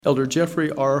Elder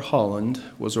Jeffrey R. Holland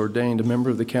was ordained a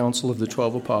member of the Council of the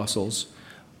 12 Apostles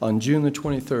on June the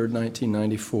 23rd,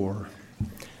 1994.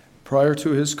 Prior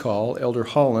to his call, Elder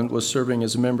Holland was serving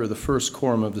as a member of the First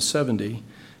Quorum of the 70,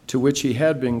 to which he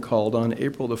had been called on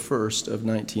April the 1st of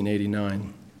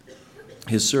 1989.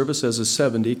 His service as a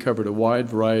 70 covered a wide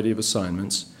variety of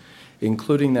assignments,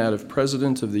 including that of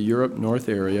President of the Europe North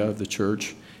Area of the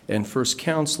Church and First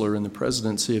Counselor in the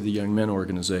Presidency of the Young Men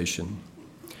Organization.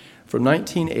 From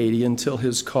 1980 until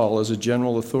his call as a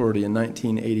general authority in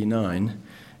 1989,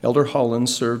 Elder Holland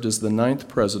served as the 9th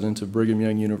president of Brigham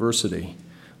Young University,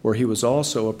 where he was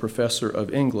also a professor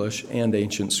of English and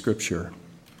ancient scripture.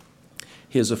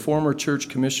 He is a former church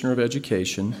commissioner of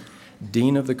education,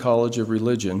 dean of the College of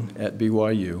Religion at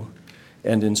BYU,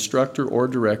 and instructor or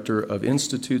director of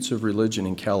institutes of religion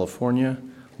in California,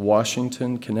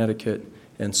 Washington, Connecticut,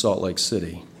 and Salt Lake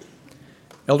City.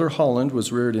 Elder Holland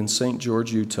was reared in St.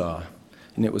 George, Utah,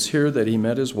 and it was here that he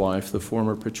met his wife, the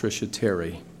former Patricia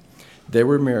Terry. They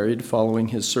were married following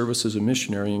his service as a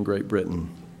missionary in Great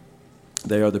Britain.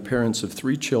 They are the parents of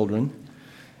 3 children,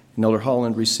 and Elder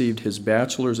Holland received his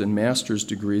bachelor's and master's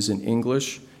degrees in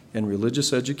English and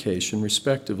religious education,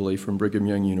 respectively, from Brigham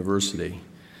Young University.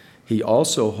 He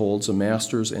also holds a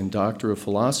master's and doctor of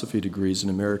philosophy degrees in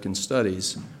American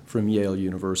Studies from Yale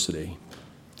University.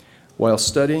 While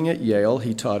studying at Yale,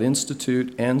 he taught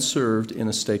institute and served in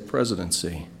a stake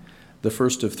presidency, the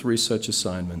first of 3 such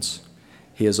assignments.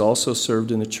 He has also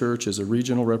served in the church as a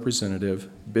regional representative,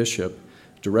 bishop,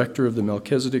 director of the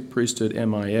Melchizedek Priesthood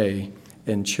MIA,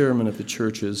 and chairman of the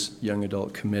church's Young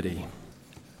Adult Committee.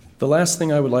 The last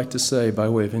thing I would like to say by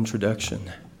way of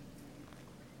introduction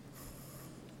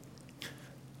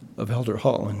of Elder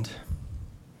Holland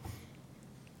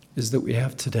is that we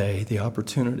have today the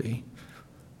opportunity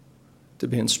to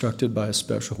be instructed by a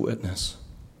special witness.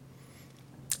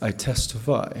 I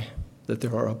testify that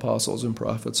there are apostles and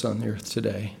prophets on the earth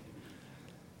today,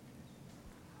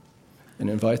 and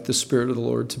invite the Spirit of the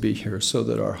Lord to be here so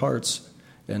that our hearts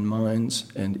and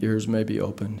minds and ears may be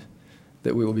opened,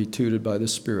 that we will be tutored by the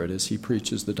Spirit as he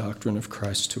preaches the doctrine of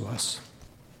Christ to us.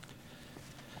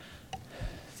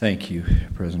 Thank you,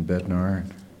 President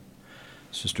Bednar.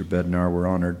 Sister Bednar, we're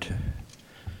honored to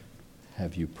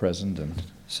have you present, and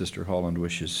Sister Holland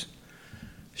wishes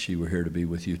she were here to be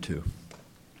with you too,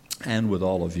 and with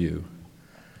all of you.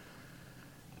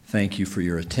 Thank you for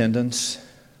your attendance.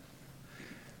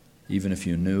 Even if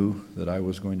you knew that I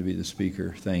was going to be the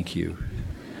speaker, thank you.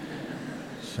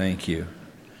 Thank you.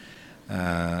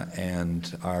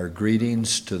 And our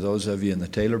greetings to those of you in the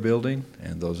Taylor building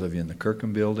and those of you in the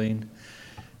Kirkham building,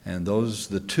 and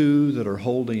the 2 that are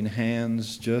holding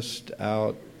hands just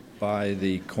out by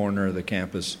the corner of the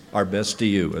campus. Our best to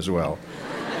you as well.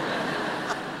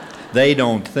 They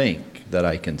don't think that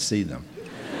I can see them.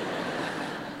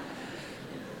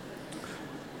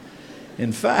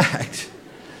 In fact,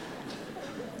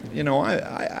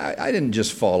 I didn't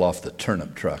just fall off the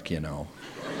turnip truck, I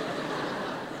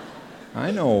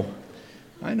know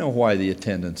why the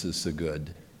attendance is so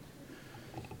good.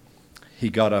 He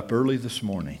got up early this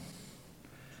morning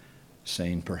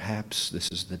saying, perhaps this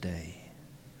is the day.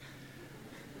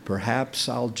 Perhaps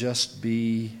I'll just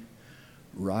be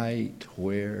right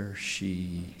where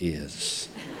she is.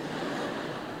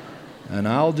 And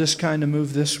I'll just kind of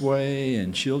move this way,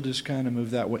 and she'll just kind of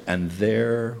move that way, and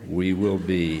there we will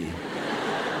be.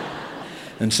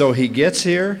 And so he gets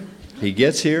here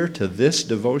to this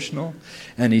devotional,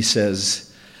 and he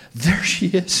says, there she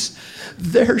is,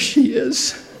 there she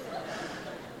is.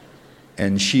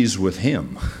 And she's with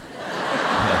him.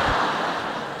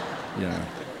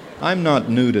 I'm not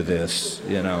new to this,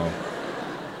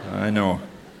 I know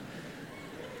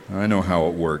how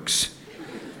it works.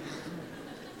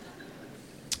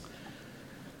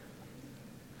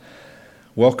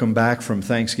 Welcome back from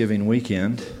Thanksgiving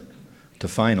weekend to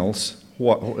finals.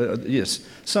 Yes,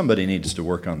 somebody needs to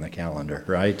work on the calendar,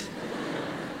 right?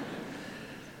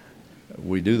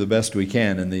 We do the best we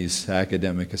can in these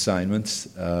academic assignments.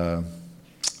 I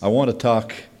want to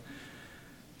talk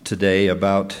today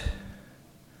about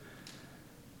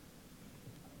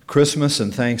Christmas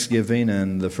and Thanksgiving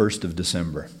and the 1st of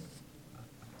December,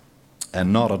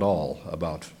 and not at all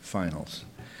about finals.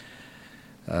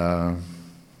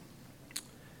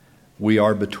 We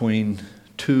are between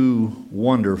 2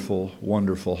 wonderful,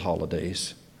 wonderful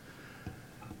holidays.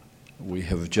 We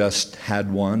have just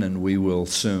had one, and we will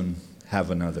soon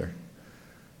have another.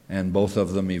 And both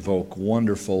of them evoke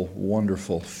wonderful,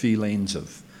 wonderful feelings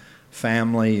of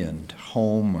family and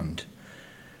home and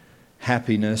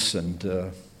happiness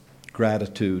and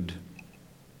gratitude.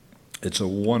 It's a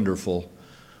wonderful,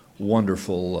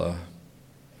 wonderful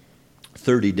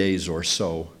 30 days or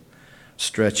so,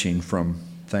 stretching from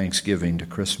Thanksgiving to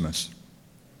Christmas.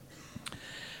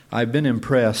 I've been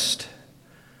impressed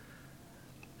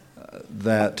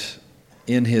that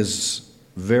in his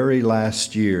very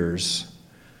last years,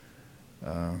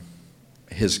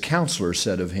 his counselor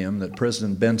said of him that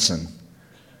President Benson,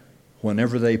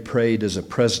 whenever they prayed as a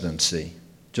presidency,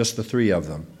 just the three of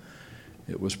them,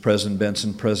 it was President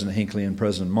Benson, President Hinckley, and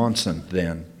President Monson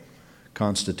then,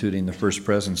 constituting the first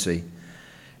presidency.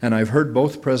 And I've heard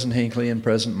both President Hinckley and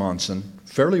President Monson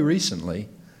fairly recently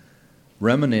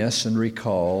reminisce and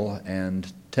recall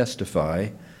and testify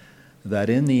that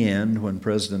in the end, when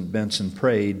President Benson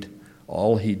prayed,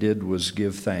 all he did was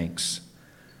give thanks.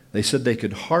 They said they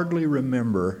could hardly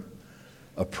remember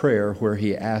a prayer where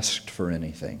he asked for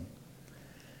anything.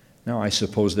 Now, I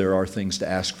suppose there are things to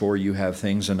ask for. You have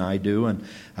things, and I do, and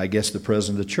I guess the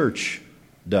president of the church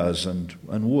does and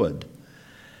would.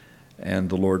 And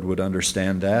the Lord would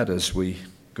understand that as we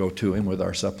go to Him with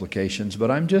our supplications.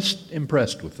 But I'm just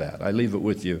impressed with that. I leave it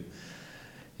with you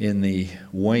in the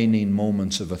waning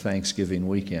moments of a Thanksgiving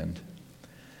weekend,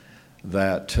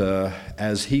 that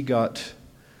as he got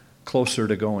closer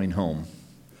to going home,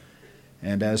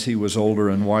 and as he was older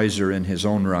and wiser in his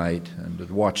own right, and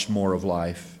had watched more of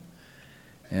life,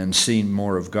 and seen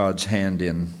more of God's hand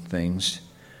in things,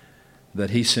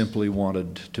 that he simply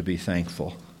wanted to be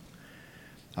thankful.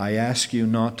 I ask you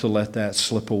not to let that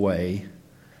slip away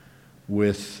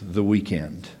with the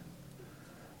weekend,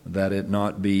 that it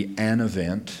not be an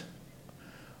event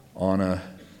on a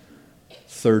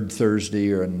third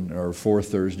Thursday or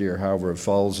fourth Thursday, or however it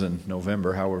falls in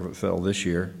November, however it fell this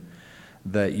year,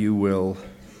 that you will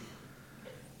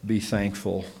be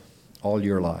thankful all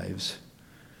your lives.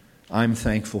 I'm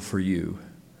thankful for you.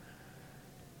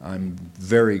 I'm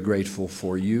very grateful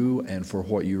for you and for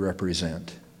what you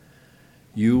represent.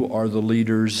 You are the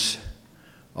leaders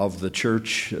of the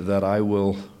church that I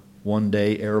will one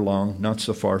day, ere long, not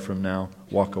so far from now,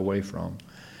 walk away from,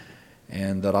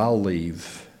 and that I'll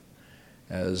leave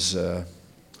as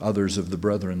others of the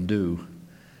brethren do,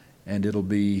 and it'll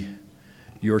be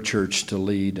your church to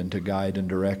lead and to guide and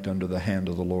direct under the hand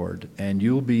of the Lord. And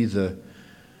you'll be the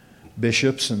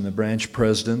bishops and the branch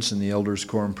presidents and the elders'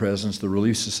 quorum presidents, the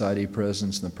Relief Society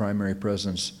presidents and the primary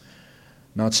presidents,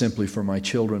 not simply for my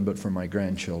children, but for my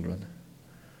grandchildren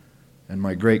and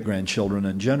my great-grandchildren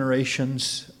and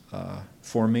generations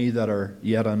for me that are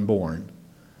yet unborn.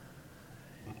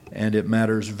 And it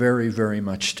matters very, very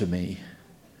much to me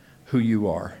who you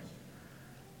are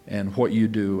and what you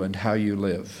do and how you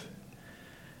live.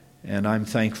 And I'm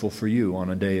thankful for you on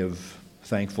a day of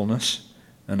thankfulness,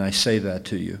 and I say that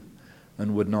to you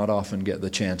and would not often get the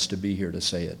chance to be here to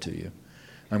say it to you.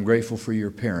 I'm grateful for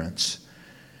your parents.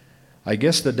 I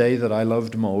guess the day that I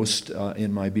loved most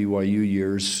in my BYU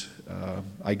years,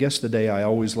 I guess the day I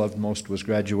always loved most was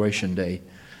graduation day,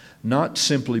 not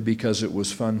simply because it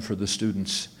was fun for the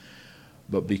students,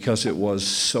 but because it was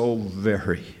so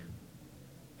very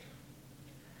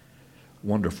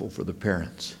wonderful for the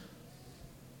parents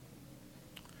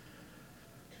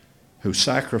who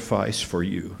sacrifice for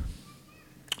you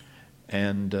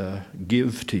and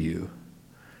give to you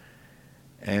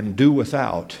and do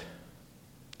without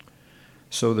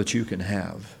so that you can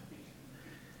have.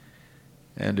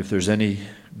 And if there's any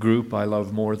group I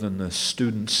love more than the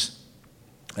students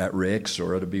at Rick's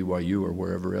or at a BYU or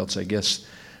wherever else, I guess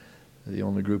the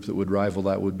only group that would rival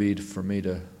that would be for me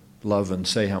to love and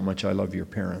say how much I love your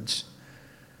parents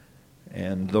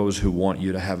and those who want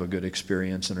you to have a good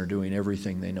experience and are doing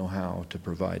everything they know how to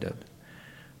provide it.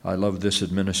 I love this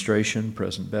administration,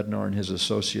 President Bednar and his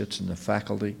associates and the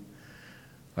faculty.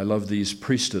 I love these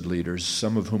priesthood leaders,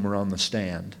 some of whom are on the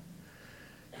stand,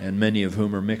 and many of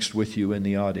whom are mixed with you in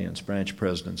the audience, branch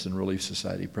presidents and Relief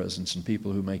Society presidents and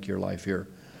people who make your life here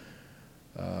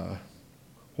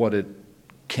what it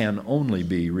can only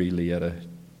be really at a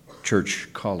church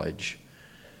college.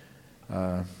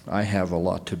 I have a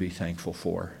lot to be thankful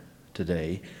for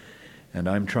today, and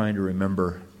I'm trying to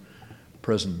remember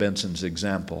President Benson's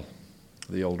example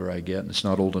the older I get, and it's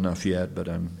not old enough yet, but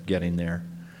I'm getting there,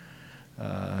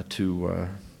 to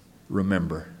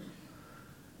remember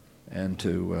and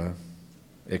to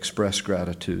express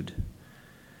gratitude.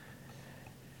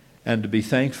 And to be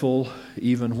thankful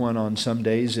even when on some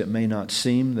days it may not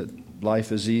seem that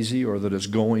life is easy or that it's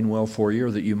going well for you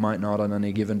or that you might not on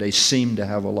any given day seem to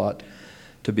have a lot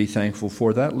to be thankful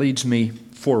for. That leads me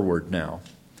forward now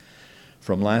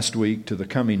from last week to the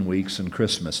coming weeks and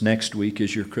Christmas. Next week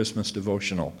is your Christmas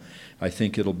devotional. I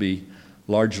think it'll be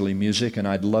largely music, and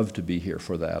I'd love to be here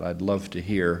for that. I'd love to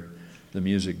hear the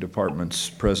music department's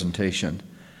presentation.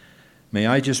 May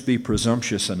I just be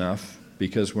presumptuous enough,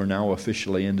 because we're now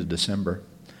officially into December.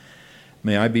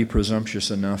 May I be presumptuous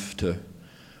enough to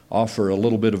offer a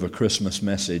little bit of a Christmas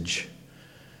message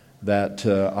that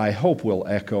I hope will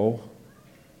echo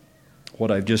what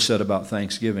I've just said about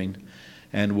Thanksgiving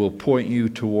and will point you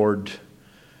toward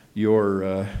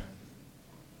your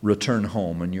return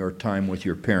home and your time with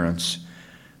your parents,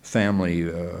 family,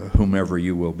 whomever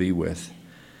you will be with.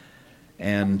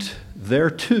 And there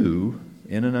too,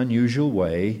 in an unusual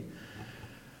way,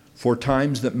 for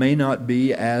times that may not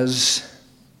be as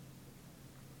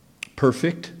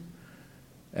perfect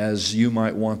as you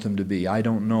might want them to be. I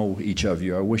don't know each of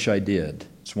you. I wish I did.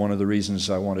 It's one of the reasons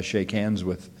I want to shake hands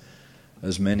with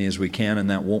as many as we can, and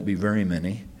that won't be very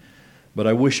many. But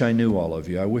I wish I knew all of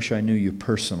you. I wish I knew you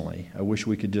personally. I wish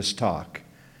we could just talk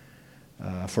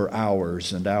for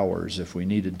hours and hours if we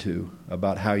needed to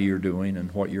about how you're doing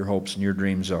and what your hopes and your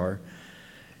dreams are,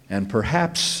 and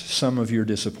perhaps some of your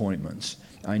disappointments.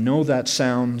 I know that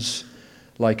sounds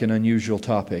like an unusual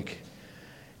topic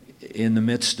in the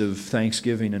midst of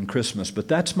Thanksgiving and Christmas, but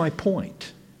that's my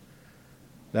point.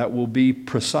 That will be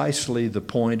precisely the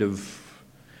point of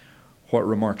what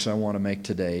remarks I want to make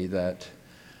today, that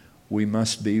we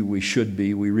must be, we should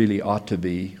be, we really ought to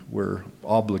be, we're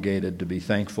obligated to be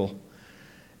thankful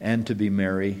and to be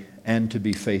merry and to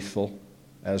be faithful,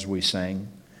 as we sang,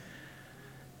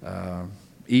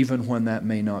 even when that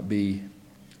may not be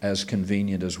as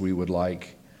convenient as we would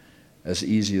like, as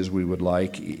easy as we would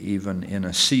like, even in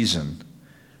a season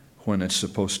when it's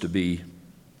supposed to be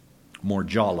more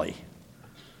jolly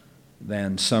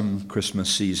than some Christmas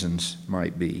seasons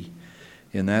might be.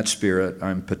 In that spirit,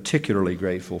 I'm particularly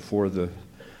grateful for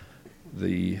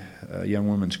the young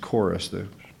women's chorus, the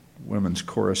women's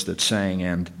chorus that sang,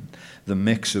 and the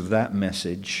mix of that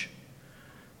message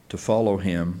to follow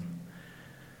him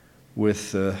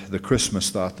with the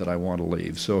Christmas thought that I want to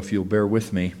leave. So if you'll bear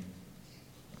with me,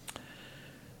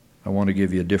 I want to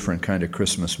give you a different kind of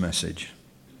Christmas message.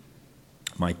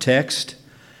 My text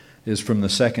is from the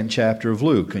 2nd chapter of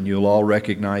Luke, and you'll all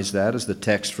recognize that as the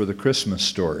text for the Christmas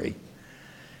story.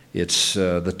 It's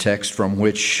the text from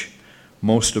which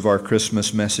most of our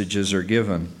Christmas messages are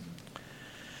given.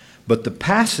 But the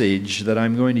passage that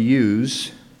I'm going to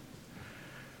use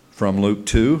from Luke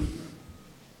 2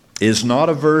 is not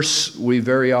a verse we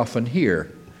very often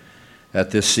hear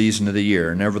at this season of the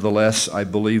year. Nevertheless, I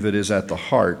believe it is at the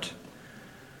heart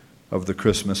of the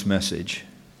Christmas message.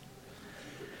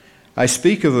 I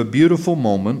speak of a beautiful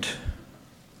moment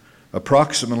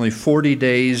approximately 40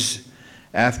 days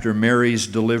after Mary's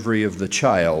delivery of the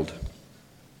child,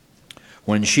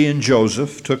 when she and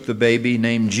Joseph took the baby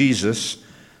named Jesus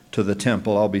to the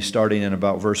temple. I'll be starting in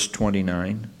about verse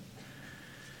 29.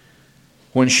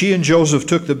 When she and Joseph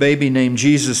took the baby named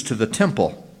Jesus to the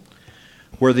temple,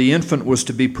 where the infant was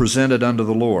to be presented unto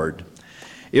the Lord,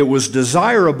 it was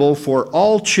desirable for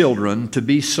all children to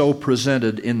be so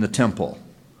presented in the temple.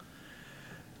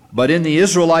 But in the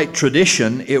Israelite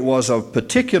tradition, it was of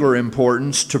particular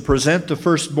importance to present the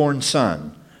firstborn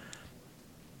son,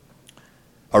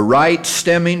 a rite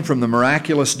stemming from the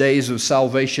miraculous days of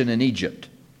salvation in Egypt,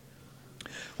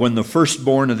 when the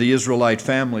firstborn of the Israelite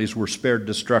families were spared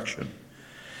destruction.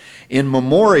 In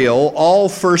memorial, all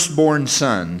firstborn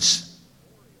sons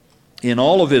in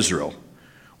all of Israel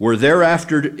were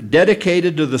thereafter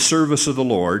dedicated to the service of the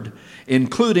Lord,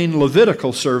 including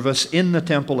Levitical service in the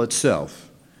temple itself.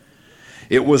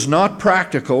 It was not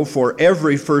practical for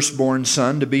every firstborn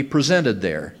son to be presented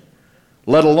there,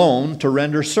 let alone to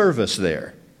render service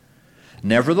there.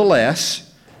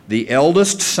 Nevertheless, the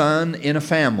eldest son in a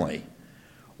family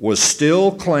was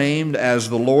still claimed as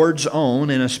the Lord's own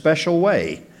in a special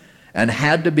way and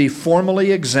had to be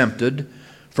formally exempted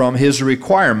from his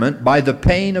requirement by the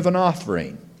paying of an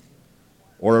offering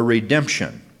or a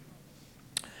redemption.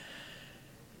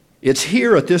 It's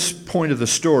here at this point of the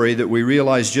story that we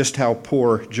realize just how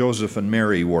poor Joseph and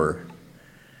Mary were.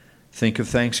 Think of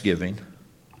Thanksgiving,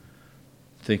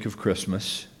 think of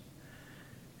Christmas,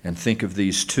 and think of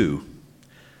these two.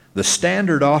 The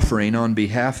standard offering on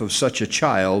behalf of such a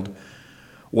child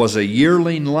was a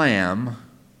yearling lamb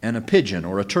and a pigeon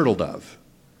or a turtle dove.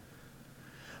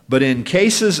 But in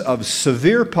cases of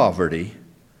severe poverty,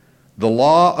 the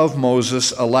law of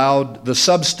Moses allowed the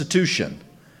substitution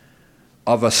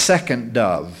of a second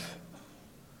dove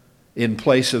in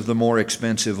place of the more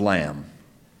expensive lamb.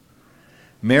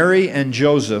 Mary and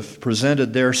Joseph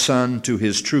presented their son to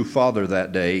his true father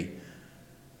that day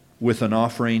with an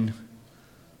offering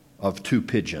of 2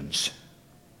 pigeons,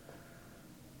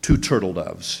 2 turtle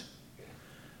doves.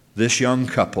 This young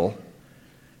couple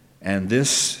and this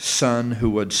son who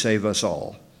would save us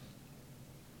all.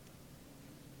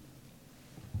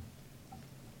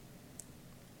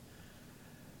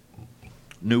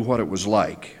 knew what it was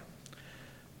like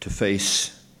to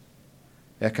face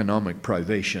economic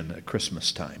privation at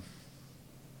Christmas time.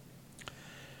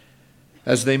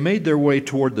 As they made their way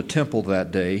toward the temple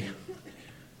that day,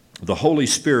 the Holy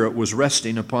Spirit was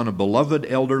resting upon a beloved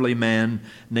elderly man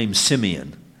named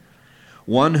Simeon,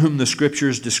 one whom the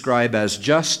Scriptures describe as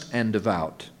just and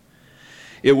devout.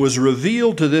 It was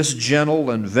revealed to this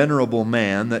gentle and venerable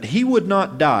man that he would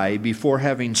not die before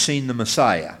having seen the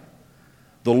Messiah,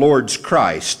 the Lord's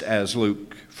Christ, as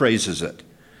Luke phrases it.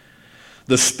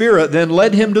 The Spirit then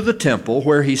led him to the temple,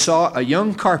 where he saw a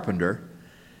young carpenter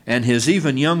and his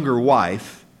even younger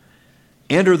wife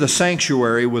enter the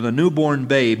sanctuary with a newborn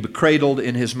babe cradled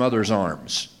in his mother's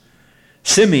arms.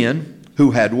 Simeon,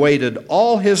 who had waited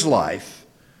all his life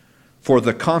for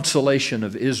the consolation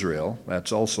of Israel,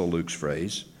 that's also Luke's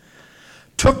phrase,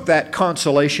 took that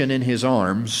consolation in his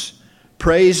arms,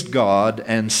 praised God,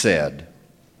 and said,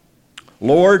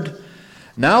 Lord,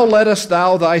 now lettest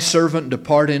thou thy servant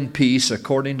depart in peace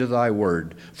according to thy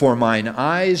word, for mine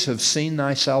eyes have seen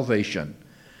thy salvation,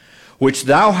 which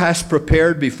thou hast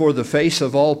prepared before the face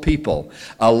of all people,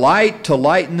 a light to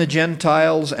lighten the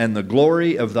Gentiles and the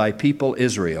glory of thy people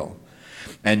Israel.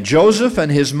 And Joseph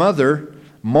and his mother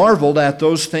marveled at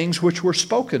those things which were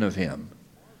spoken of him.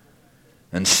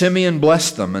 And Simeon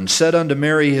blessed them and said unto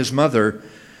Mary his mother,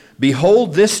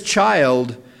 Behold, this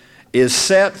child is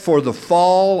set for the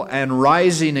fall and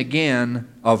rising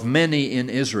again of many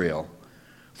in Israel,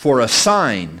 for a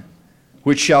sign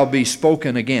which shall be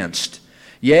spoken against.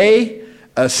 Yea,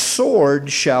 a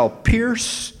sword shall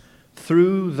pierce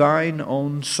through thine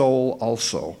own soul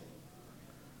also,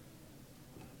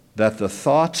 that the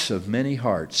thoughts of many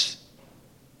hearts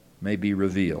may be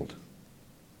revealed.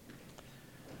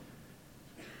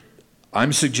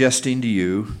 I'm suggesting to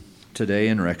you today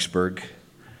in Rexburg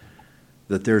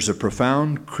that there's a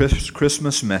profound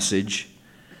Christmas message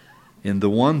in the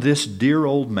one this dear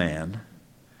old man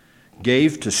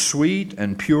gave to sweet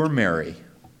and pure Mary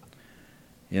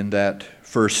in that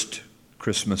first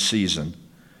Christmas season.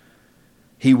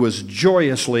 He was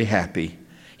joyously happy.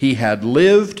 He had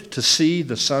lived to see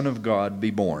the Son of God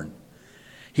be born.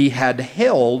 He had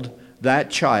held that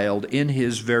child in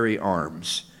his very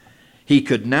arms. He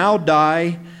could now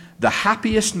die the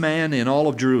happiest man in all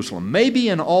of Jerusalem, maybe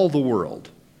in all the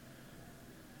world.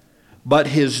 But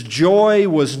his joy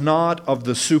was not of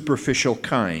the superficial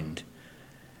kind.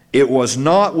 It was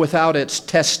not without its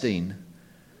testing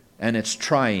and its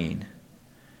trying.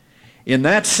 In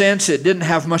that sense, it didn't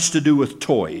have much to do with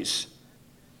toys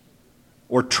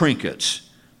or trinkets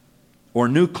or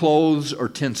new clothes or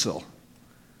tinsel,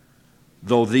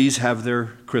 though these have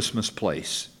their Christmas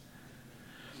place.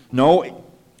 No,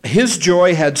 his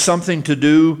joy had something to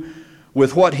do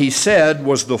with what he said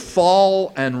was the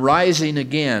fall and rising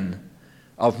again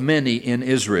of many in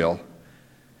Israel,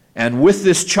 and with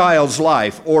this child's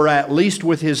life, or at least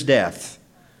with his death,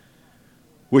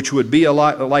 which would be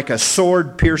like a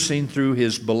sword piercing through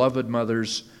his beloved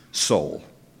mother's soul.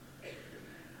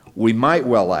 We might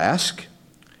well ask,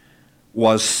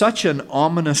 was such an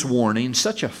ominous warning,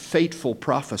 such a fateful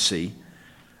prophecy,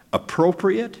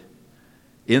 appropriate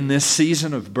in this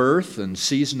season of birth and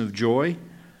season of joy?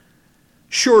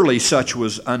 Surely such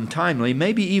was untimely,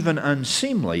 maybe even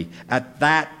unseemly at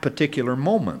that particular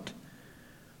moment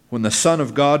when the Son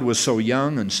of God was so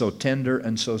young and so tender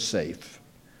and so safe,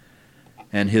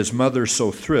 and his mother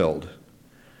so thrilled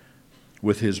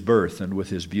with his birth and with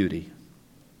his beauty.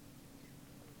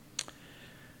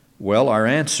 Well, our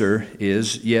answer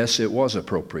is yes, it was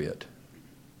appropriate,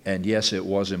 and yes, it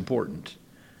was important.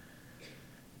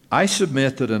 I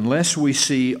submit that unless we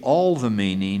see all the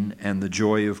meaning and the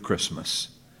joy of Christmas,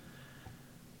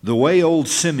 the way old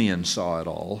Simeon saw it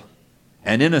all,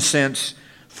 and in a sense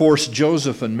forced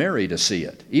Joseph and Mary to see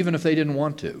it, even if they didn't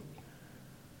want to,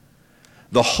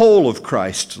 the whole of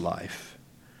Christ's life,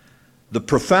 the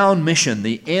profound mission,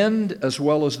 the end as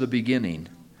well as the beginning.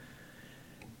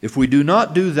 If we do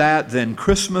not do that, then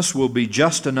Christmas will be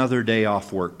just another day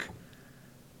off work.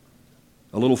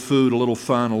 A little food, a little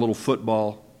fun, a little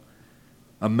football,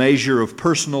 a measure of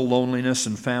personal loneliness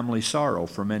and family sorrow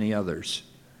for many others.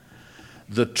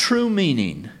 The true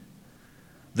meaning,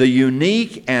 the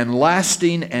unique and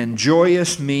lasting and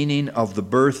joyous meaning of the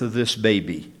birth of this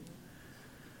baby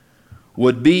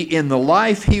would be in the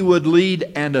life he would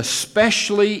lead, and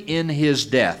especially in his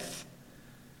death.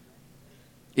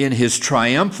 In his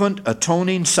triumphant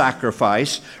atoning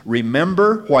sacrifice.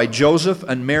 Remember why Joseph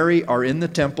and Mary are in the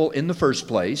temple in the first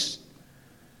place.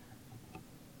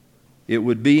 It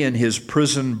would be in his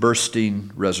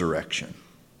prison-bursting resurrection.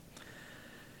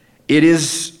 It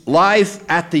is life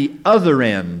at the other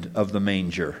end of the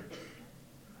manger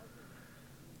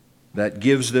that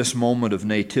gives this moment of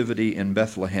nativity in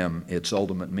Bethlehem its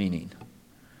ultimate meaning.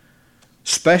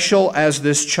 Special as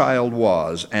this child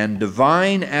was, and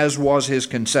divine as was his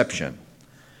conception,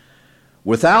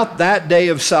 without that day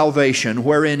of salvation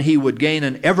wherein he would gain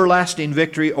an everlasting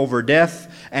victory over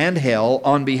death and hell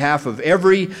on behalf of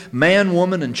every man,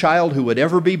 woman, and child who would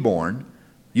ever be born,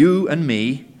 you and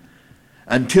me,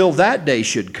 until that day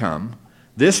should come,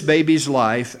 this baby's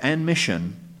life and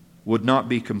mission would not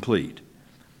be complete.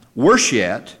 Worse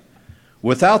yet,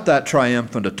 without that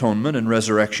triumphant atonement and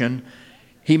resurrection,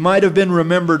 he might have been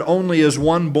remembered only as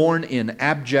one born in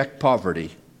abject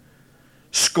poverty,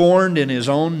 scorned in his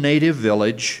own native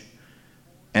village,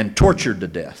 and tortured to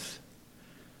death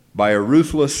by a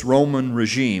ruthless Roman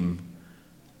regime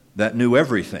that knew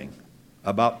everything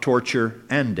about torture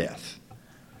and death.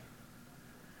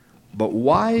 But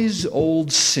wise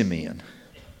old Simeon,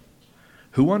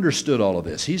 who understood all of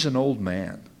this, he's an old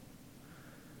man.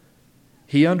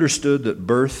 He understood that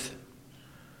birth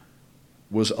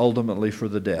was ultimately for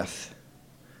the death,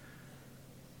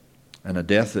 and a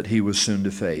death that he was soon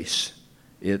to face.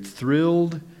 It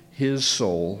thrilled his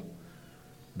soul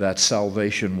that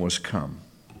salvation was come.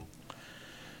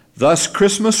 Thus,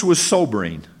 Christmas was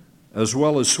sobering as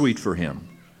well as sweet for him.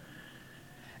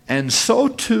 And so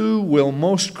too will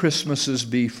most Christmases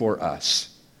be for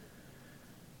us.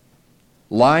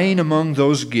 Lying among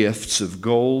those gifts of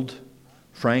gold,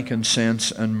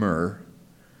 frankincense, and myrrh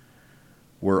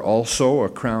were also a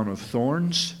crown of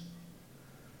thorns,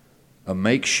 a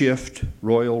makeshift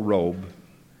royal robe,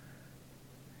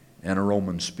 and a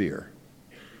Roman spear.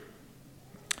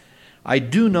 I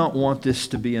do not want this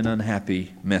to be an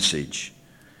unhappy message.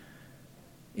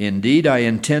 Indeed, I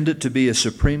intend it to be a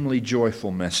supremely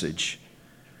joyful message,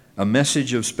 a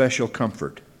message of special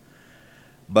comfort.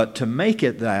 But to make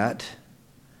it that,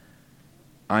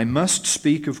 I must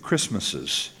speak of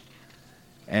Christmases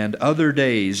and other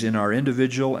days in our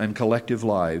individual and collective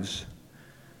lives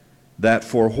that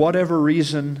for whatever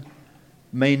reason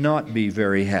may not be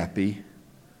very happy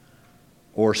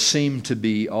or seem to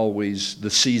be always the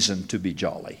season to be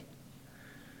jolly.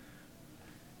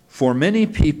 For many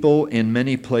people in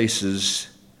many places,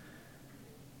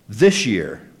 this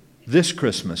year, this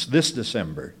Christmas, this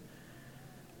December,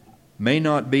 may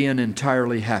not be an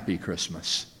entirely happy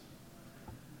Christmas,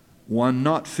 one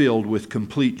not filled with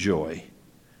complete joy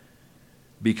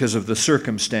because of the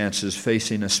circumstances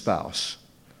facing a spouse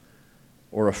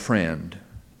or a friend,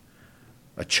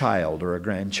 a child or a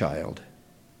grandchild.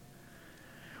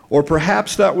 Or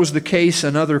perhaps that was the case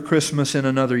another Christmas in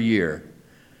another year,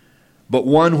 but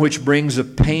one which brings a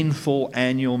painful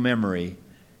annual memory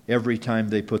every time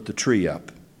they put the tree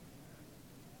up.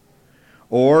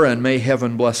 Or, and may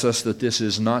heaven bless us that this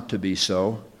is not to be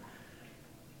so,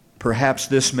 perhaps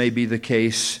this may be the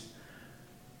case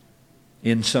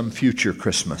in some future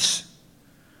Christmas,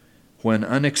 when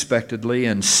unexpectedly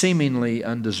and seemingly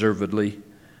undeservedly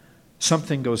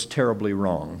something goes terribly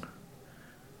wrong,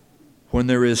 when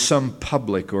there is some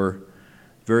public or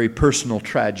very personal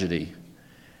tragedy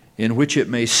in which it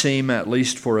may seem, at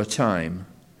least for a time,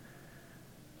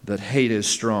 that hate is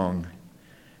strong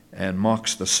and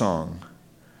mocks the song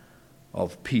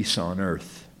of peace on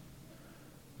earth,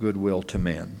 goodwill to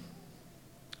men.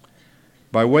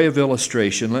 By way of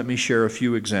illustration, let me share a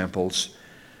few examples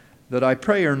that I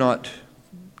pray are not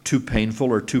too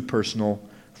painful or too personal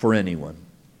for anyone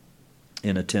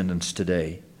in attendance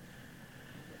today.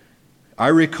 I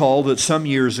recall that some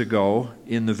years ago,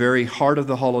 in the very heart of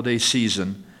the holiday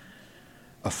season,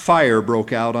 a fire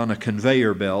broke out on a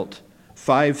conveyor belt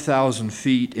 5,000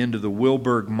 feet into the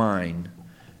Wilburg mine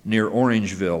near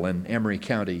Orangeville in Emery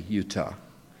County, Utah.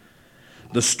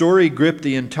 The story gripped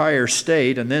the entire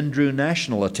state and then drew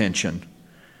national attention.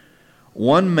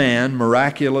 One man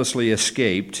miraculously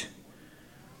escaped,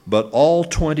 but all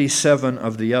 27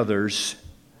 of the others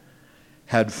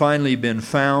had finally been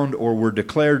found or were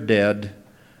declared dead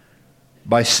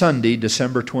by Sunday,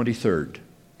 December 23rd,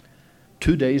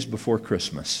 2 days before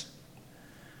Christmas.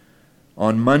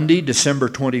 On Monday, December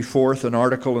 24th, an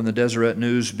article in the Deseret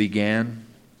News began,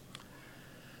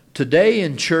 "Today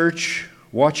in church,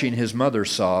 watching his mother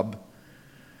sob,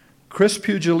 Chris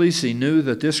Puglisi knew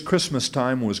that this Christmas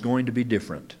time was going to be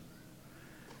different.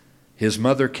 His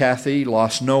mother, Kathy,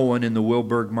 lost no one in the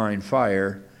Wilburg mine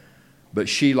fire, but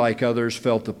she, like others,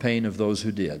 felt the pain of those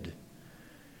who did.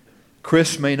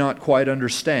 Chris may not quite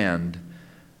understand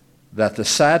that the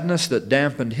sadness that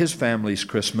dampened his family's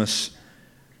Christmas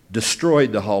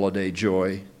destroyed the holiday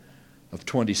joy of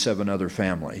 27 other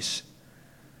families.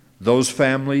 Those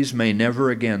families may never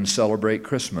again celebrate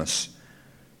Christmas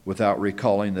without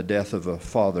recalling the death of a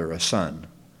father, a son,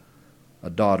 a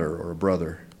daughter or a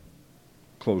brother.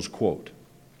 Close quote.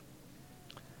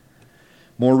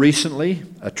 More recently,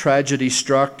 a tragedy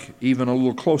struck even a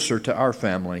little closer to our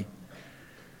family.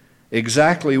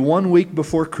 Exactly 1 week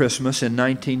before Christmas in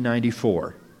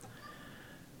 1994,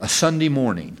 a Sunday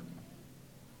morning,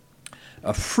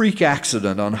 a freak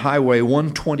accident on Highway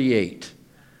 128,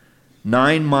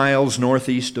 9 miles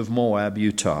northeast of Moab,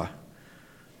 Utah,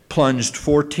 plunged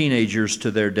 4 teenagers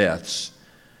to their deaths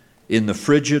in the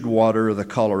frigid water of the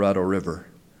Colorado River.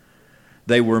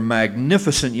 They were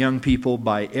magnificent young people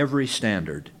by every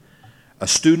standard. A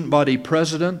student body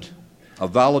president, a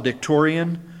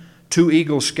valedictorian, 2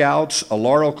 Eagle Scouts, a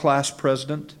Laurel class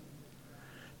president,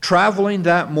 traveling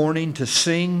that morning to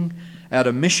sing at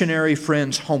a missionary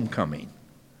friend's homecoming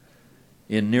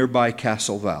in nearby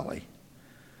Castle Valley.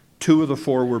 2 of the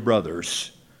 4 were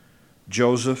brothers,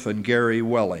 Joseph and Gary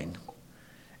Welling,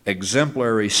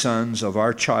 exemplary sons of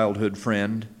our childhood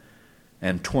friend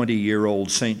and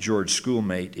 20-year-old St. George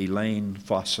schoolmate Elaine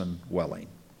Fossen Welling.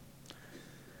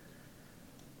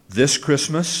 This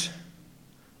Christmas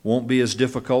won't be as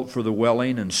difficult for the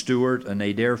Welling and Stewart and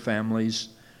Adair families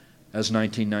as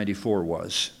 1994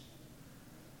 was.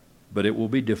 But it will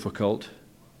be difficult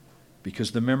because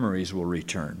the memories will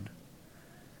return.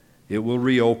 It will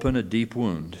reopen a deep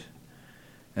wound,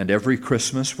 and every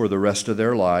Christmas for the rest of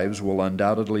their lives will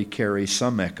undoubtedly carry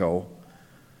some echo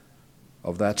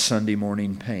of that Sunday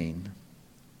morning pain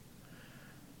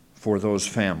for those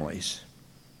families.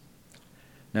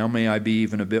 Now may I be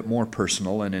even a bit more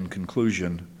personal, and in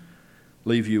conclusion,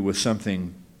 leave you with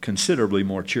something considerably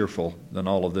more cheerful than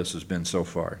all of this has been so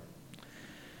far.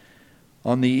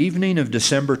 On the evening of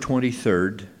December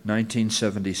 23rd,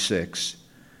 1976,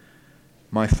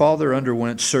 my father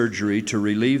underwent surgery to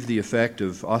relieve the effect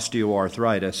of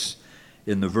osteoarthritis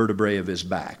in the vertebrae of his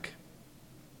back.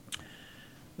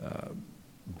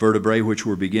 Vertebrae which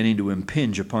were beginning to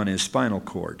impinge upon his spinal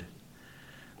cord.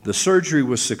 The surgery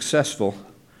was successful,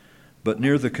 but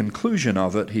near the conclusion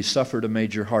of it, he suffered a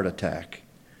major heart attack.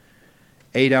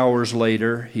 8 hours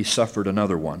later, he suffered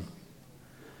another one.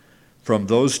 From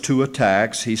those 2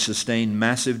 attacks, he sustained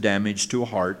massive damage to a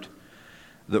heart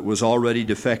that was already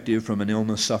defective from an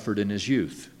illness suffered in his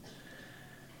youth.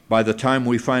 By the time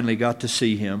we finally got to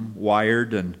see him,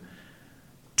 wired and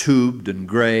tubed and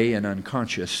gray and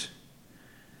unconscious,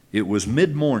 it was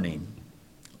mid-morning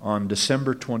on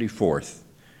December 24th,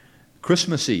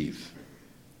 Christmas Eve.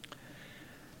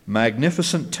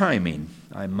 Magnificent timing,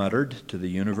 I muttered to the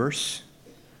universe.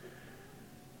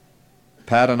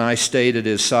 Pat and I stayed at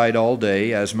his side all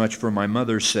day, as much for my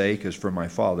mother's sake as for my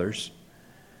father's.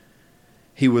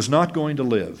 He was not going to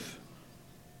live.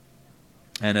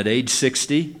 And at age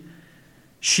 60,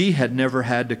 she had never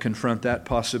had to confront that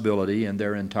possibility in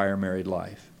their entire married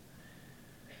life.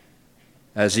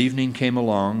 As evening came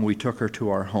along, we took her to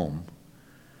our home.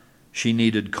 She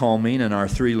needed calming, and our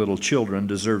 3 little children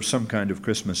deserved some kind of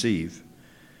Christmas Eve.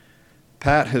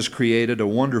 Pat has created a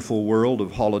wonderful world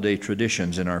of holiday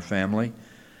traditions in our family,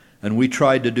 and we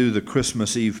tried to do the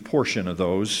Christmas Eve portion of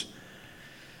those,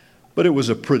 but it was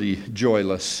a pretty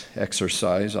joyless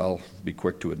exercise, I'll be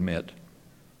quick to admit.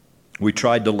 We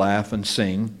tried to laugh and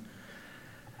sing,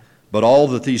 but all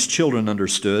that these children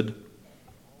understood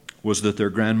was that their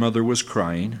grandmother was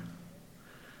crying,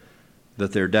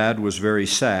 that their dad was very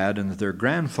sad, and that their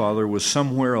grandfather was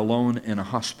somewhere alone in a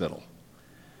hospital,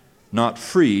 not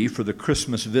free for the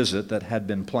Christmas visit that had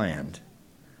been planned.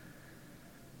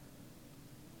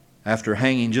 After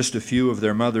hanging just a few of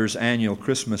their mother's annual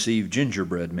Christmas Eve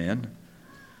gingerbread men,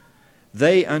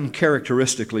 they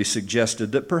uncharacteristically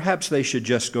suggested that perhaps they should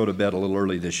just go to bed a little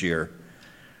early this year,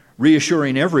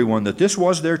 reassuring everyone that this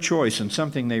was their choice and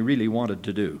something they really wanted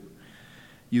to do.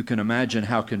 You can imagine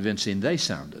how convincing they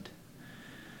sounded.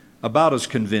 About as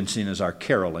convincing as our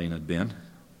caroling had been.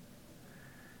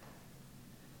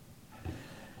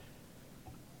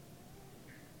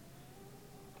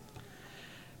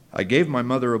 I gave my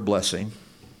mother a blessing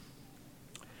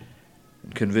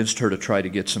and convinced her to try to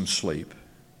get some sleep.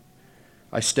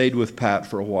 I stayed with Pat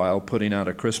for a while, putting out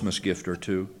a Christmas gift or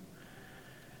 2,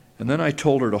 and then I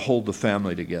told her to hold the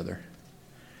family together,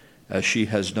 as she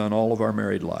has done all of our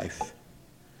married life,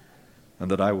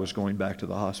 and that I was going back to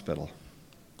the hospital.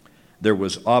 There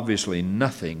was obviously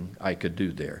nothing I could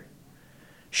do there.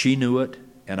 She knew it,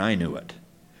 and I knew it.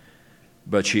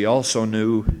 But she also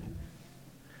knew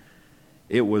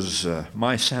it was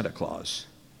my Santa Claus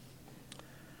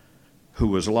who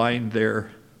was lying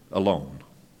there alone.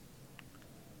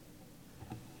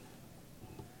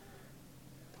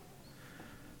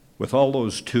 With all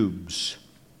those tubes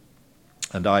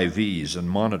and IVs and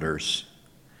monitors,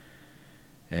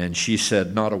 and she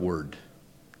said not a word.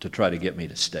 to try to get me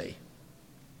to stay.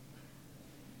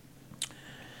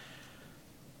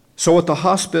 So at the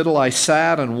hospital, I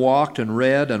sat and walked and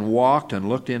read and walked and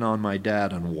looked in on my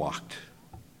dad and walked.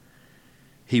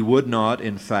 He would not,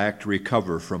 in fact,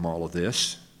 recover from all of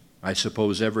this. I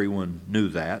suppose everyone knew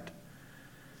that.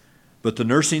 But the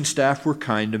nursing staff were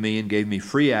kind to me and gave me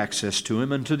free access to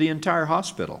him and to the entire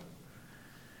hospital.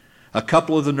 A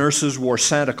couple of the nurses wore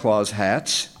Santa Claus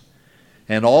hats,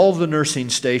 and all the nursing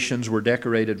stations were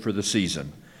decorated for the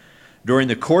season. During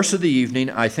the course of the evening,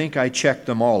 I think I checked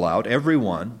them all out, every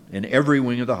one, in every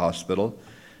wing of the hospital,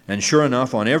 and sure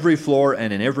enough, on every floor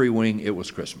and in every wing, it was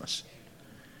Christmas.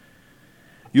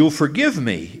 You'll forgive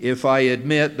me if I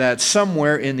admit that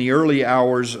somewhere in the early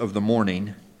hours of the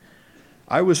morning,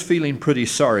 I was feeling pretty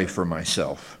sorry for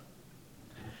myself.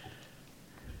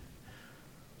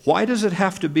 Why does it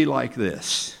have to be like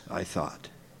this, I thought.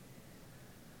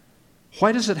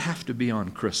 Why does it have to be on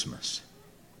Christmas?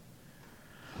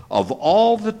 Of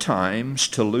all the times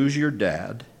to lose your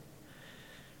dad,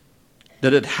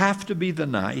 did it have to be the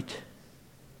night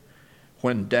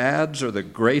when dads are the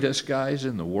greatest guys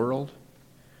in the world?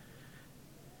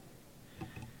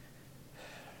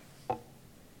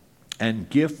 And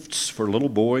gifts for little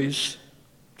boys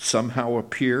somehow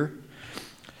appear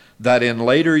that in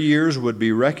later years would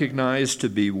be recognized to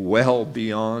be well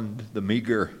beyond the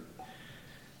meager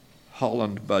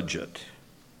Holland budget.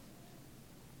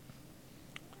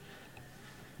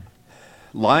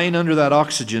 Lying under that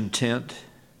oxygen tent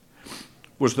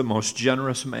was the most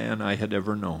generous man I had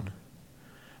ever known.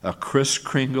 A Kris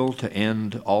Kringle to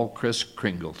end all Kris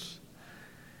Kringles.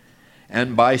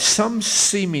 And by some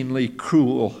seemingly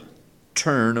cruel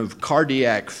turn of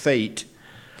cardiac fate,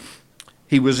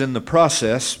 he was in the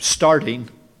process starting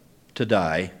to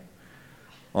die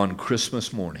on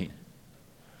Christmas morning.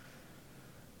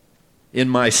 In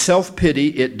my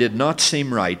self-pity, it did not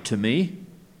seem right to me.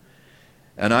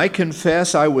 And I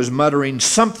confess I was muttering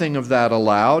something of that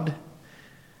aloud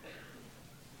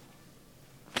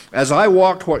as I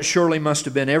walked what surely must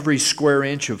have been every square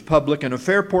inch of public and a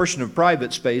fair portion of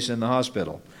private space in the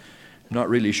hospital. I'm not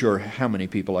really sure how many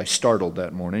people I startled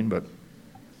that morning, but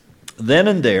then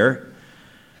and there,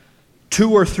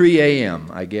 2 or 3 a.m.,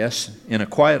 I guess, in a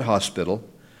quiet hospital,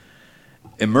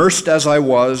 immersed as I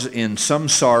was in some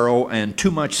sorrow and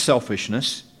too much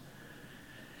selfishness,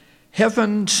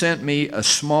 heaven sent me a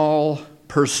small,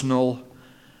 personal,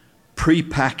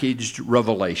 prepackaged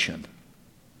revelation.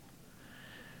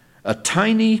 A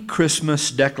tiny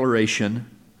Christmas declaration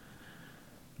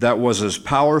that was as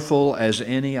powerful as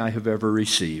any I have ever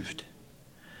received.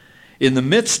 In the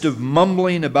midst of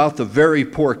mumbling about the very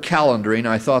poor calendaring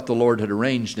I thought the Lord had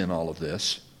arranged in all of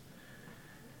this,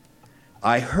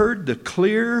 I heard the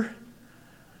clear,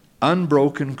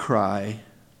 unbroken cry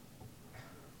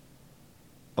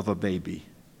of a baby.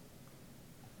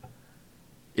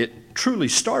 It truly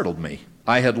startled me.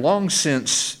 I had long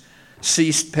since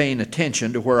ceased paying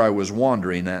attention to where I was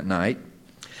wandering that night,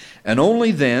 and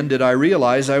only then did I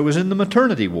realize I was in the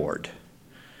maternity ward,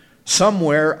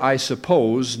 somewhere, I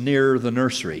suppose, near the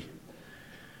nursery.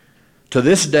 To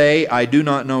this day, I do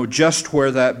not know just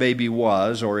where that baby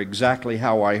was or exactly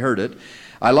how I heard it.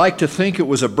 I like to think it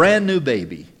was a brand new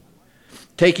baby,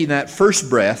 taking that first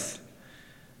breath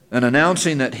and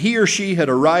announcing that he or she had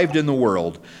arrived in the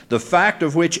world, the fact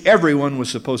of which everyone was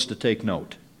supposed to take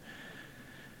note.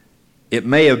 It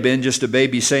may have been just a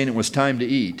baby saying it was time to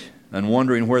eat and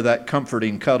wondering where that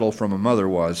comforting cuddle from a mother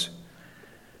was.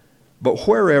 But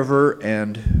wherever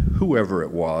and whoever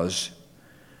it was,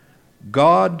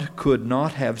 God could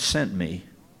not have sent me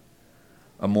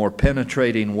a more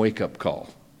penetrating wake-up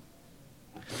call.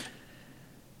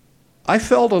 I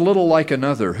felt a little like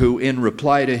another who, in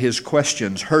reply to his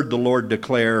questions, heard the Lord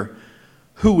declare,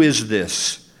 "Who is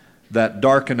this that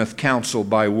darkeneth counsel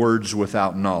by words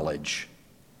without knowledge?"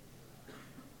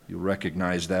 You'll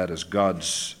recognize that as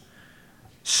God's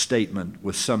statement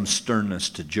with some sternness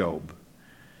to Job.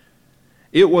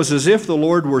 It was as if the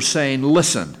Lord were saying,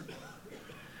 listen,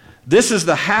 this is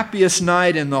the happiest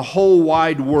night in the whole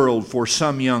wide world for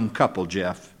some young couple,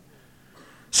 Jeff.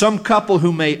 Some couple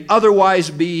who may otherwise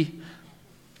be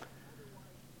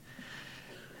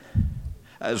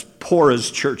as poor as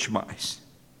church mice.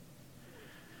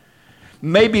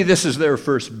 Maybe this is their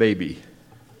first baby.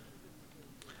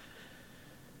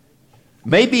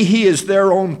 Maybe he is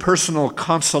their own personal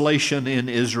consolation in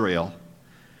Israel.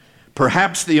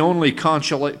 Perhaps the only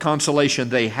consolation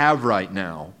they have right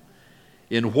now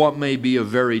in what may be a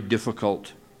very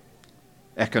difficult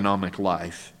economic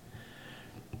life.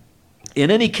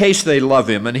 In any case, they love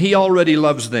him, and he already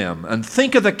loves them. And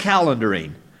think of the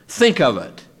calendaring. Think of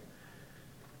it.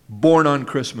 born on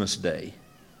Christmas Day.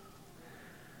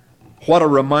 What a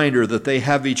reminder that they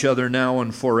have each other now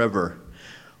and forever.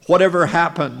 Whatever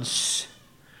happens,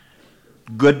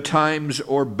 good times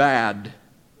or bad,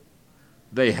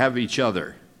 they have each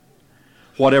other.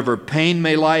 Whatever pain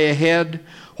may lie ahead,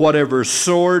 whatever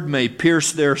sword may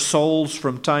pierce their souls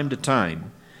from time to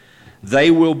time,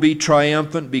 they will be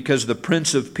triumphant because the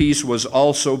Prince of Peace was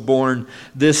also born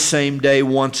this same day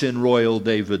once in royal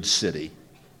David's city.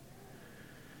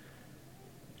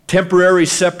 Temporary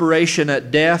separation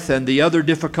at death and the other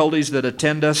difficulties that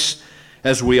attend us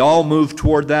as we all move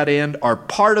toward that end are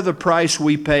part of the price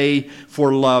we pay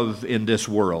for love in this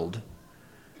world.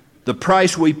 The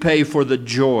price we pay for the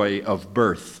joy of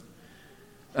birth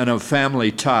and of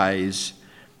family ties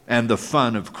and the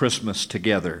fun of Christmas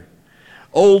together.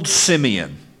 Old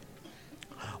Simeon,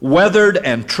 weathered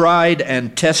and tried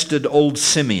and tested old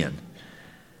Simeon,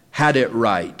 had it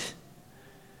right.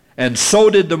 And so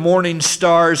did the morning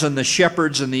stars and the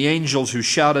shepherds and the angels who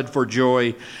shouted for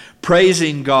joy,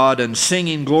 praising God and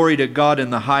singing glory to God in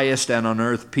the highest, and on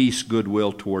earth peace,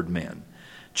 goodwill toward men.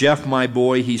 Jeff, my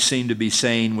boy, he seemed to be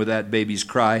saying with that baby's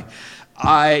cry,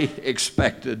 I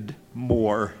expected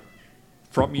more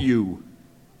from you.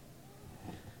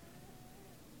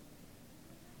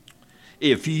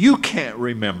 If you can't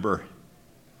remember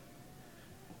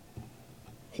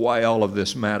why all of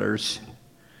this matters,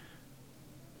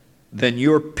 then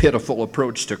your pitiful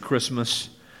approach to Christmas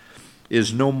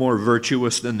is no more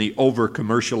virtuous than the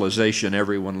over-commercialization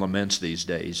everyone laments these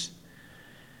days.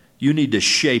 You need to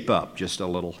shape up just a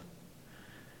little.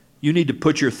 You need to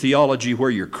put your theology where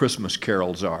your Christmas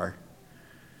carols are.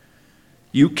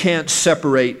 You can't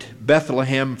separate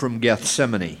Bethlehem from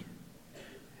Gethsemane,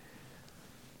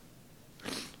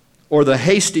 or the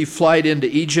hasty flight into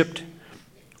Egypt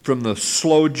from the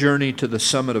slow journey to the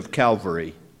summit of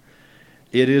Calvary.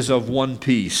 It is of one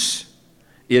piece.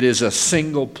 It is a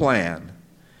single plan.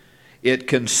 It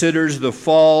considers the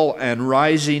fall and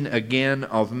rising again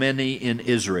of many in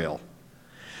Israel,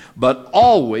 but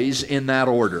always in that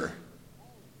order.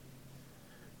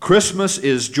 Christmas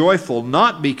is joyful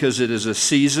not because it is a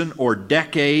season or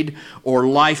decade or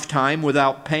lifetime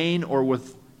without pain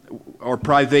or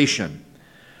privation,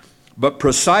 but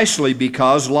precisely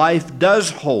because life does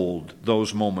hold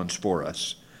those moments for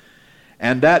us.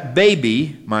 And that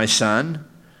baby, my son,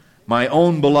 my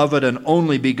own beloved and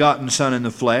only begotten Son in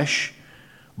the flesh,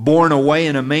 born away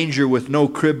in a manger with no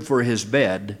crib for his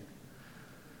bed,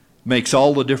 makes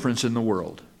all the difference in the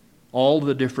world, all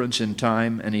the difference in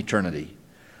time and eternity,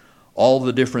 all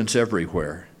the difference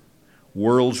everywhere,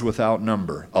 worlds without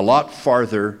number, a lot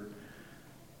farther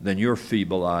than your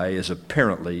feeble eye is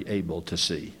apparently able to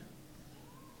see.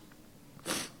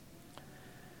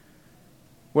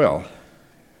 Well,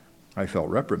 I felt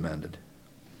reprimanded.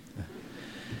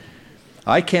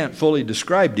 I can't fully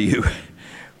describe to you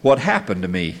what happened to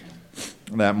me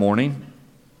that morning,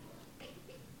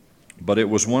 but it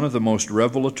was one of the most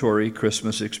revelatory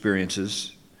Christmas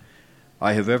experiences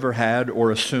I have ever had or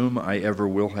assume I ever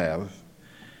will have.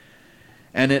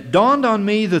 And it dawned on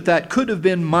me that that could have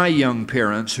been my young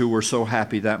parents who were so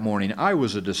happy that morning. I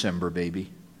was a December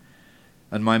baby,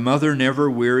 and my mother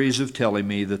never wearies of telling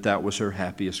me that that was her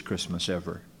happiest Christmas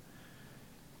ever.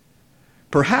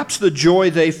 Perhaps the joy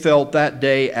they felt that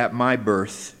day at my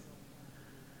birth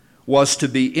was to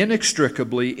be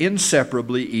inextricably,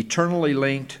 inseparably, eternally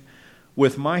linked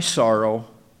with my sorrow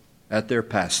at their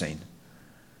passing,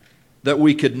 that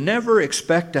we could never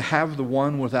expect to have the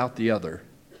one without the other.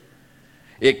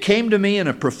 It came to me in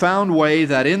a profound way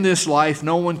that in this life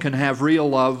no one can have real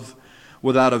love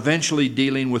without eventually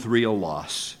dealing with real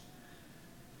loss.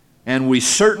 And we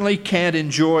certainly can't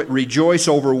rejoice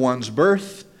over one's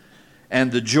birth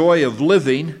and the joy of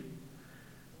living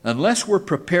unless we're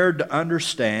prepared to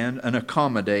understand and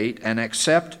accommodate and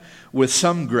accept with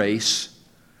some grace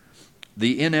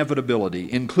the inevitability,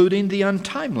 including the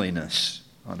untimeliness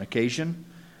on occasion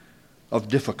of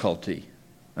difficulty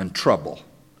and trouble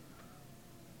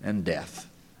and death.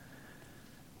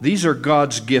 These are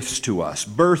God's gifts to us: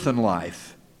 birth and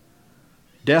life,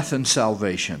 death and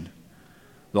salvation,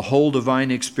 the whole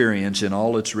divine experience in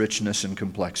all its richness and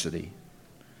complexity.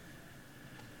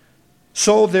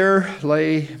 So there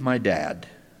lay my dad,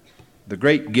 the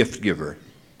great gift giver.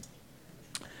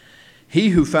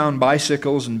 He who found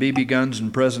bicycles and BB guns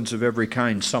and presents of every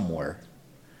kind somewhere.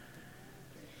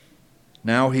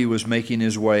 Now he was making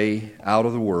his way out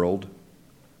of the world,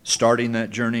 starting that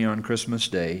journey on Christmas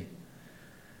Day,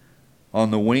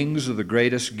 on the wings of the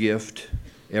greatest gift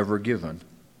ever given.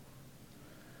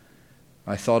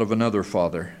 I thought of another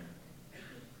father.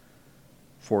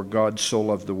 For God so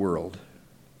loved the world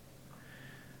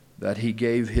that he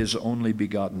gave his only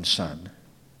begotten Son,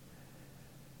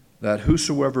 that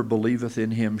whosoever believeth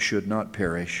in him should not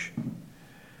perish,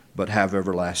 but have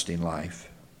everlasting life.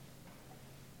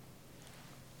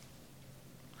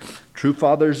 True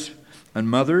fathers and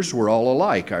mothers were all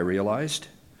alike, I realized,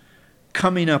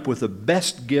 coming up with the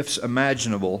best gifts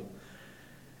imaginable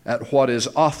at what is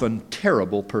often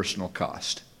terrible personal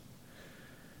cost.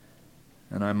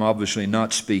 And I'm obviously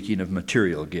not speaking of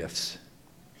material gifts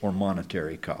or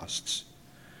monetary costs.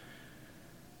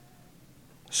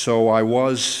 So I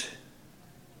was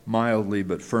mildly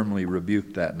but firmly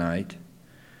rebuked that night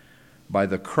by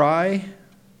the cry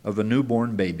of a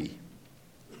newborn baby.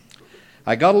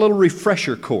 I got a little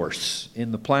refresher course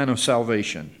in the plan of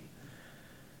salvation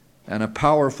and a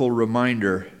powerful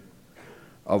reminder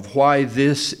of why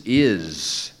this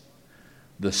is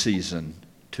the season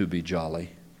to be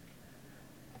jolly,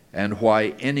 and why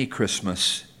any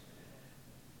Christmas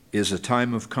is a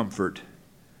time of comfort,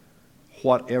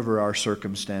 whatever our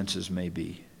circumstances may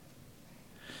be.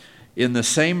 In the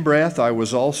same breath, I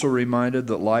was also reminded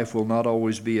that life will not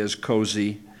always be as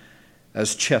cozy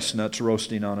as chestnuts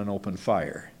roasting on an open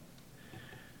fire,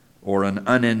 or an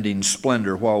unending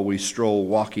splendor while we stroll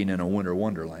walking in a winter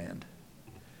wonderland.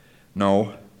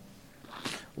 No,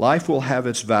 life will have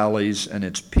its valleys and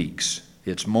its peaks,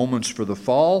 its moments for the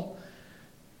fall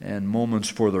and moments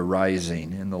for the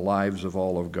rising in the lives of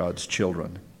all of God's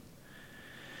children.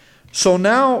 So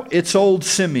now it's old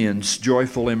Simeon's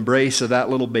joyful embrace of that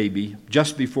little baby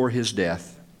just before his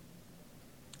death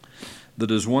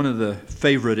that is one of the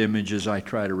favorite images I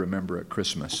try to remember at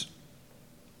Christmas.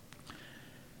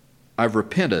 I've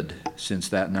repented since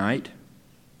that night.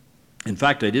 In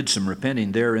fact, I did some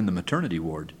repenting there in the maternity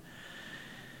ward.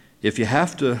 If you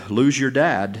have to lose your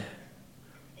dad,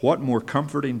 what more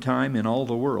comforting time in all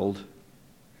the world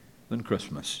than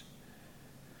Christmas?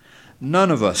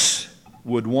 None of us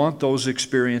would want those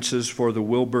experiences for the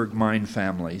Wilberg mine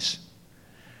families,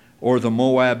 or the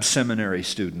Moab seminary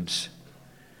students,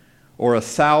 or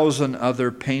 1,000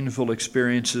 other painful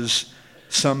experiences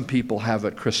some people have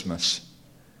at Christmas.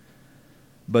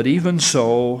 But even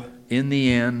so, in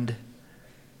the end,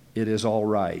 it is all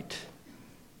right.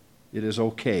 It is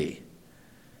okay.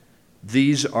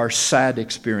 These are sad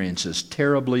experiences,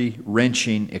 terribly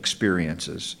wrenching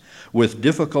experiences, with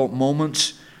difficult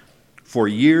moments for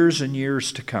years and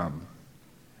years to come.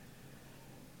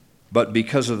 But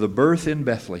because of the birth in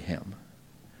Bethlehem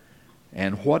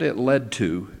and what it led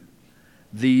to,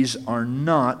 these are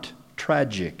not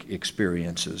tragic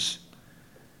experiences.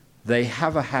 They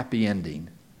have a happy ending.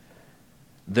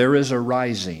 There is a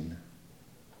rising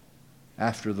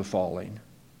after the falling.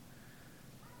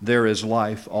 There is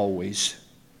life always,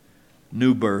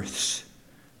 new births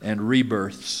and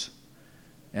rebirths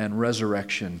and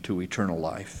resurrection to eternal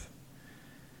life.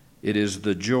 It is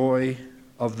the joy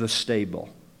of the stable,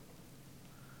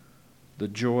 the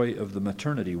joy of the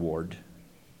maternity ward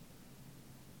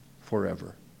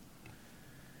forever.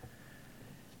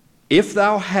 If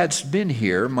thou hadst been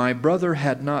here, my brother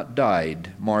had not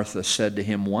died, Martha said to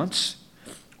him once,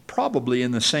 probably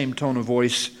in the same tone of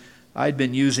voice I'd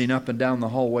been using up and down the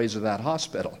hallways of that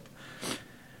hospital.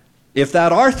 If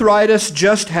that arthritis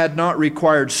just had not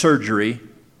required surgery,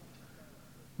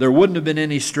 there wouldn't have been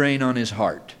any strain on his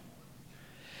heart.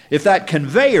 If that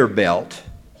conveyor belt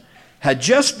had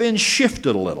just been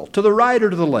shifted a little, to the right or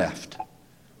to the left,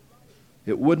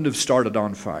 it wouldn't have started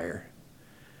on fire.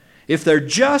 If there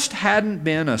just hadn't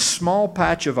been a small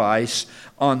patch of ice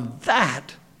on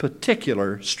that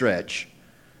particular stretch,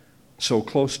 so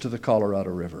close to the Colorado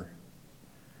River.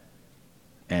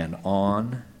 And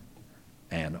on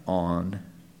and on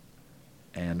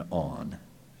and on.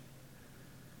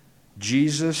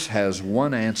 Jesus has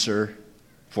one answer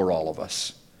for all of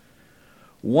us.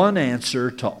 One answer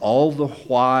to all the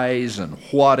whys and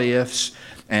what ifs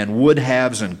and would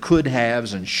haves and could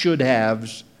haves and should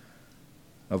haves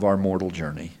of our mortal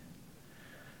journey.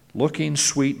 Looking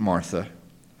sweet Martha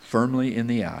firmly in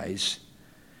the eyes,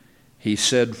 he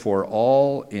said for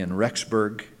all in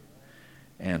Rexburg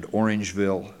and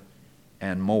Orangeville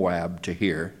and Moab to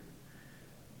hear,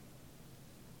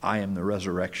 I am the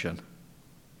resurrection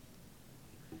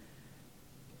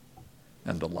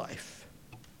and the life.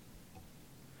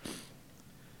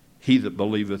 He that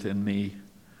believeth in me,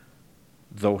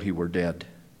 though he were dead,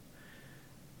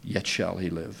 yet shall he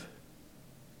live.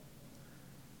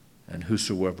 And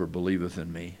whosoever believeth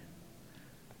in me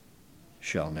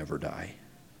shall never die.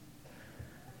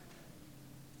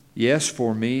 Yes,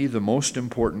 for me, the most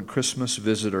important Christmas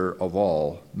visitor of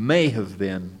all may have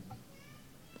been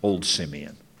old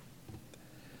Simeon,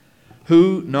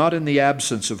 who, not in the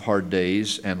absence of hard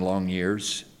days and long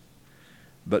years,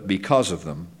 but because of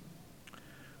them,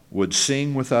 would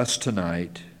sing with us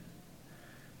tonight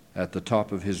at the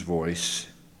top of his voice,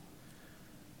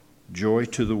 "Joy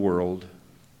to the world,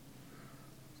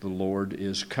 the Lord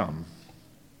is come.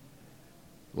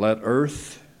 Let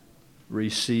earth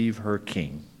receive her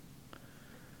King.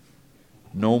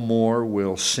 No more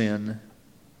will sin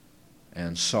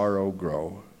and sorrow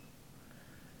grow,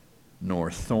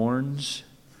 nor thorns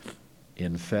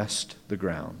infest the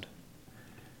ground.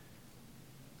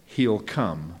 He'll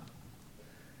come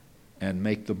and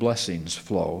make the blessings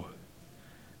flow,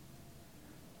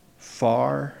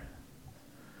 far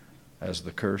as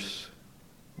the curse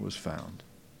was found."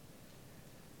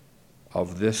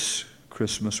 Of this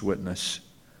Christmas witness,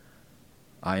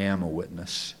 I am a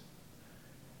witness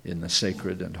in the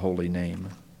sacred and holy name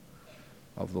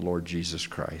of the Lord Jesus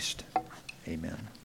Christ. Amen.